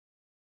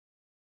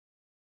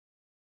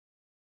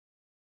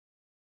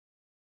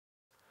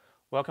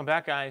Welcome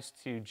back, guys,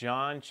 to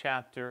John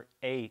chapter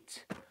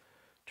 8.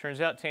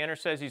 Turns out Tanner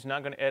says he's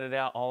not going to edit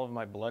out all of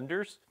my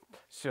blunders,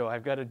 so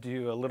I've got to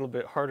do a little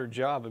bit harder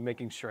job of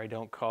making sure I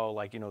don't call,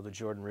 like, the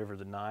Jordan River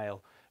the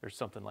Nile or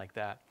something like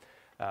that.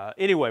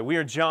 Anyway, we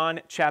are John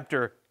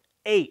chapter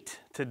 8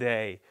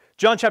 today.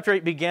 John chapter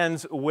 8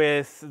 begins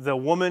with the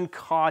woman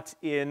caught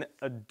in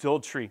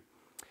adultery.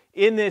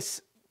 In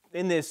this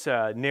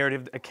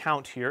narrative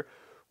account here,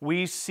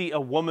 we see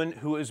a woman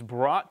who is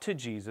brought to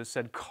Jesus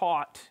and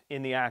caught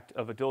in the act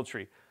of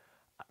adultery.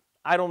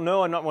 I don't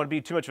know, I'm not want to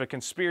be too much of a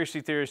conspiracy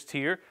theorist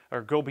here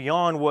or go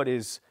beyond what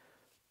is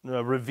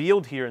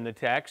revealed here in the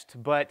text,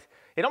 but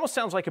it almost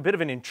sounds like a bit of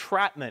an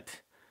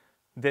entrapment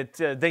that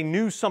they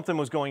knew something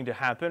was going to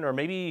happen, or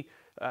maybe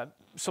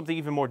something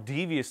even more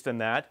devious than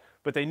that,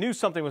 but they knew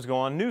something was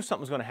going on, knew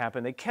something was going to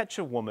happen. They catch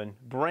a woman,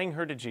 bring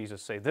her to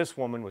Jesus, say, this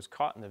woman was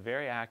caught in the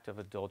very act of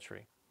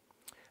adultery.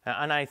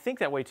 And I think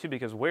that way too,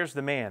 because where's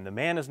the man? The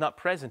man is not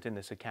present in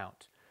this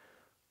account.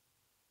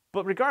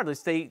 But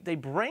regardless, they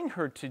bring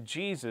her to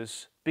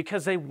Jesus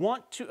because they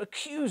want to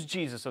accuse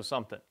Jesus of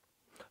something.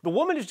 The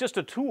woman is just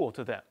a tool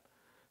to them.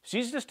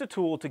 She's just a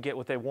tool to get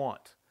what they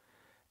want.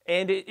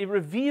 And it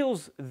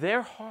reveals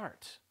their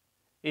heart.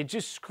 It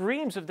just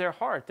screams of their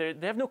heart. They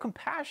have no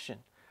compassion.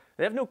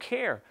 They have no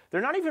care.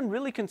 They're not even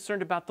really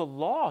concerned about the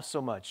law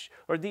so much,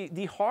 or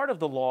the heart of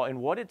the law and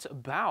what it's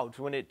about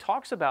when it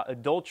talks about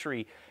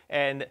adultery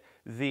and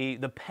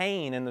the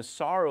pain and the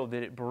sorrow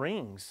that it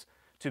brings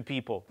to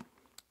people.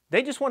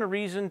 They just want a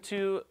reason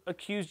to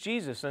accuse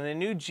Jesus, and they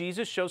knew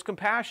Jesus shows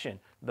compassion.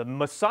 The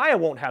Messiah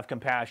won't have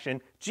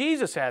compassion.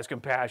 Jesus has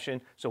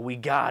compassion, so we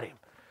got him.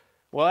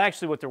 Well,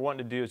 actually what they're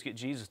wanting to do is get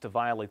Jesus to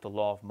violate the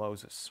law of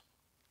Moses.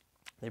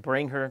 They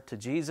bring her to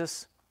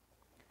Jesus.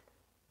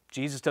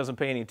 Jesus doesn't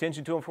pay any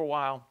attention to him for a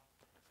while.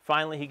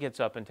 Finally, he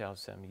gets up and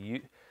tells them,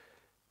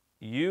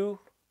 you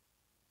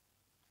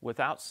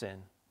without sin,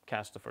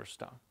 cast the first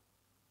stone.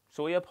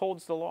 So he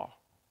upholds the law,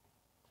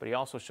 but he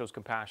also shows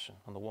compassion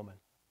on the woman.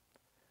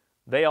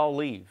 They all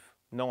leave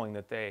knowing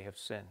that they have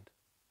sinned.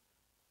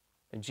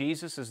 And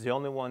Jesus is the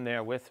only one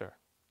there with her.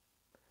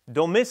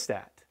 Don't miss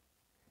that.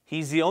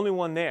 He's the only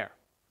one there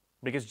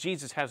because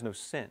Jesus has no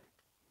sin.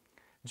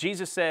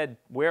 Jesus said,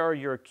 where are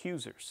your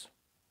accusers?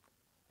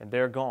 And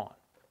they're gone.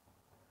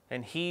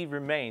 And he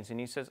remains,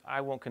 and he says,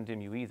 I won't condemn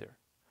you either.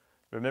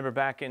 Remember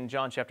back in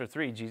John chapter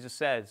 3, Jesus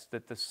says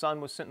that the Son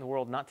was sent in the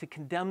world not to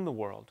condemn the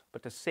world,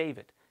 but to save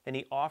it. And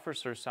he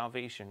offers her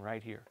salvation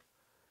right here.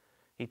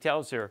 He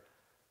tells her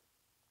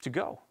to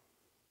go.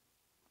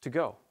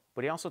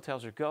 But he also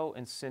tells her, go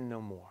and sin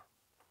no more.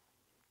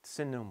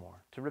 Sin no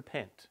more. To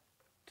repent.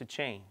 To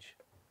change.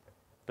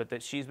 But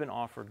that she's been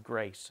offered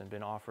grace and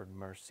been offered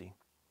mercy.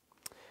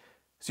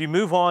 So you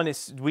move on,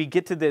 we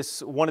get to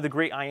this, one of the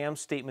great I am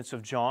statements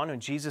of John, and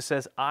Jesus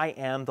says, I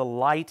am the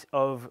light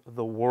of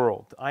the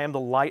world. I am the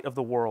light of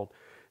the world.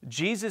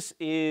 Jesus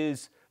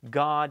is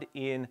God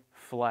in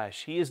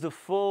flesh. He is the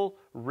full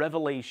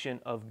revelation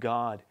of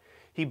God.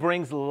 He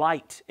brings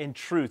light and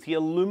truth. He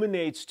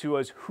illuminates to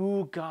us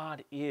who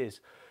God is.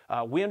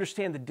 We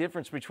understand the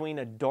difference between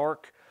a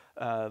dark,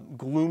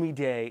 gloomy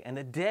day and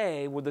a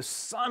day where the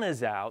sun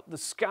is out, the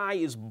sky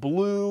is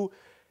blue.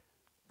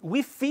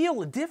 We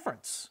feel a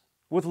difference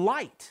with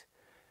light.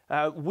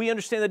 We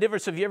understand the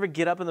difference. If you ever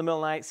get up in the middle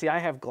of the night, see, I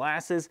have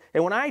glasses,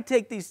 and when I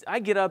take these, I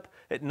get up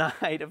at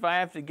night. If I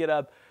have to get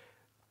up,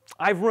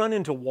 I've run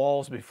into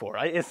walls before.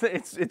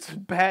 It's a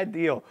bad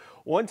deal.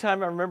 One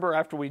time I remember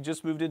after we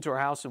just moved into our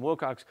house in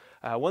Wilcox,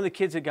 one of the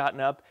kids had gotten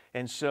up,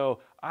 and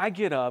so I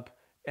get up,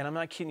 and I'm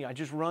not kidding you,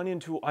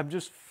 I'm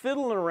just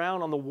fiddling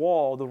around on the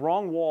wall, the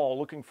wrong wall,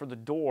 looking for the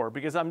door,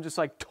 because I'm just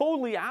like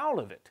totally out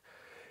of it.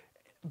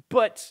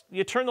 But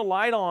you turn the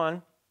light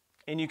on,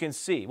 and you can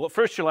see. Well,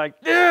 first you're like,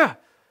 yeah!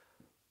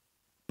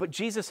 But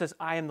Jesus says,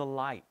 I am the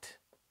light.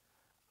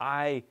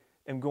 I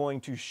am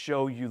going to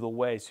show you the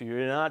way. So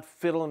you're not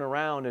fiddling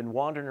around and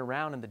wandering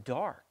around in the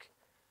dark.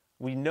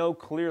 We know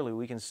clearly,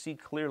 we can see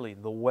clearly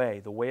the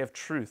way of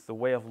truth, the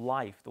way of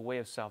life, the way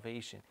of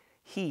salvation.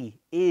 He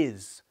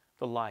is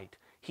the light.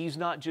 He's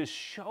not just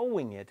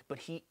showing it, but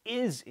He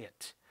is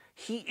it.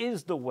 He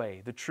is the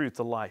way, the truth,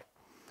 the life.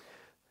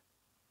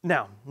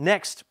 Now,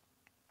 next,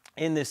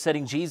 in this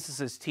setting,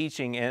 Jesus is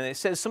teaching, and it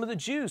says some of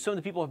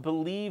the people have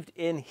believed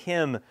in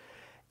Him.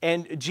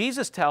 And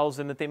Jesus tells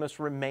them that they must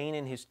remain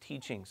in His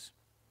teachings.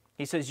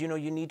 He says, you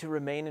need to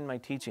remain in my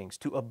teachings,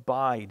 to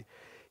abide.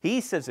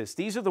 He says this,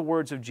 these are the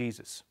words of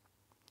Jesus.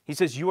 He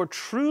says, you are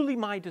truly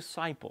my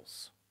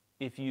disciples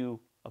if you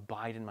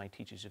abide in my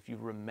teachings, if you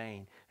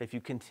remain, if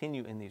you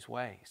continue in these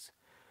ways.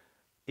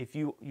 If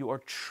you are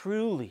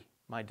truly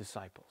my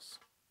disciples.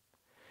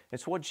 And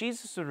so what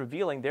Jesus is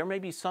revealing, there may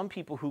be some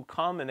people who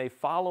come and they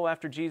follow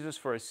after Jesus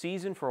for a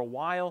season, for a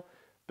while,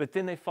 but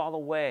then they fall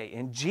away.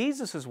 And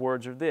Jesus'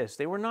 words are this,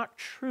 they were not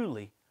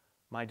truly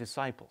my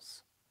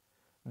disciples.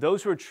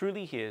 Those who are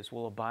truly His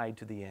will abide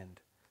to the end.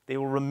 They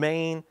will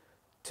remain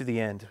to the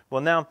end.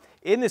 Well, now,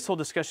 in this whole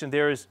discussion,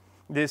 there is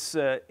this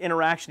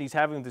interaction He's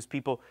having with these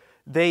people.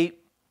 They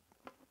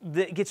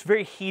it gets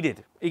very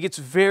heated. It gets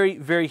very,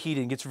 very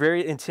heated. It gets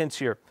very intense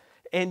here.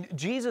 And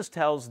Jesus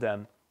tells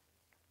them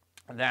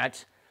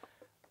that,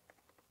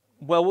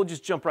 well, we'll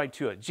just jump right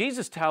to it.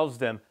 Jesus tells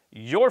them,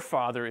 your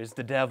father is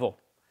the devil.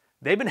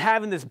 They've been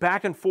having this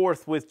back and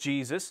forth with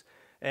Jesus,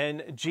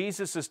 and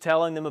Jesus is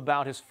telling them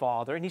about his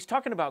father, and he's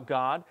talking about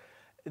God.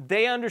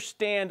 They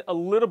understand a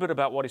little bit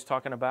about what he's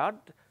talking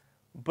about,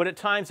 but at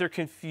times they're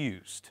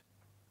confused.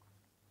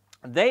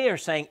 They are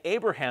saying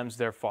Abraham's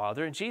their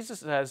father, and Jesus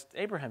says,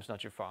 Abraham's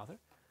not your father.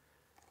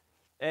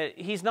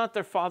 He's not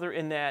their father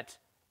in that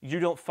you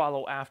don't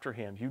follow after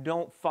him. You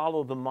don't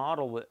follow the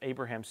model that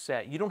Abraham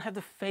set. You don't have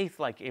the faith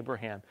like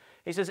Abraham.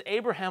 He says,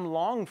 Abraham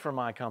longed for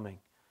my coming.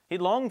 He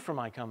longed for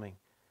my coming.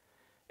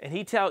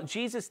 And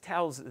Jesus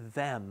tells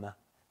them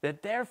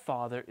that their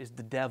father is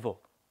the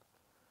devil.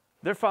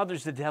 Their father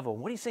is the devil.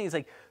 What he's saying is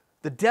like,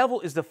 the devil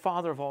is the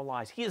father of all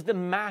lies. He is the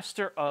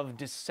master of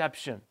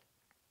deception.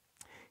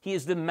 He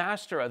is the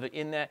master of it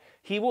in that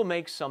he will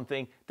make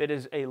something that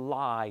is a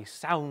lie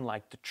sound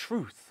like the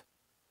truth.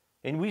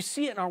 And we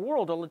see it in our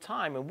world all the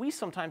time, and we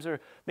sometimes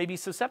are maybe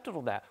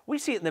susceptible to that. We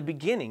see it in the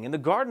beginning, in the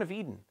Garden of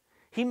Eden.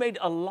 He made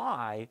a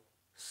lie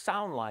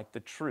sound like the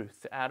truth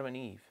to Adam and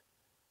Eve,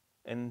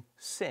 and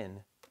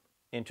sin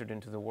entered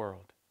into the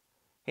world.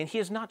 And he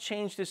has not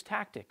changed his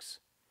tactics.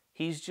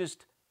 He's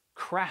just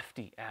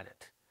crafty at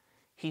it.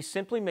 He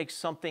simply makes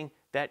something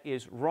that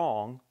is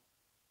wrong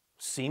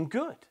seem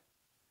good.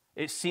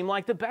 It seemed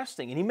like the best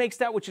thing. And he makes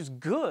that which is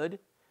good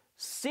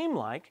seem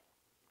like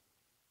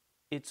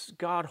it's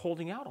God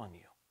holding out on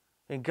you.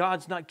 And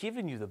God's not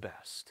giving you the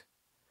best.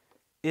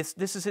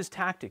 This is his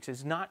tactics.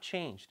 It's not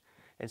changed.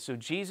 And so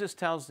Jesus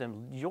tells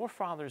them, your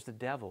father is the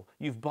devil.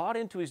 You've bought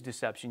into his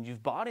deception.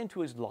 You've bought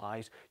into his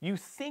lies. You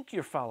think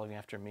you're following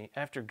after me,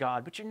 after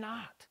God, but you're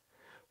not.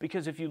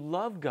 Because if you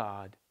love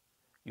God,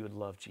 you would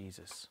love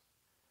Jesus.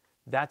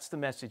 That's the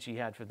message he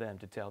had for them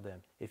to tell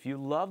them. If you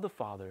love the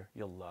Father,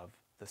 you'll love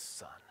the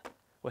Son.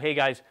 Well, hey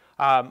guys,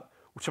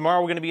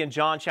 tomorrow we're going to be in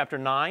John chapter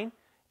 9,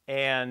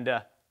 and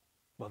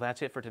well,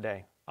 that's it for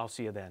today. I'll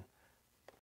see you then.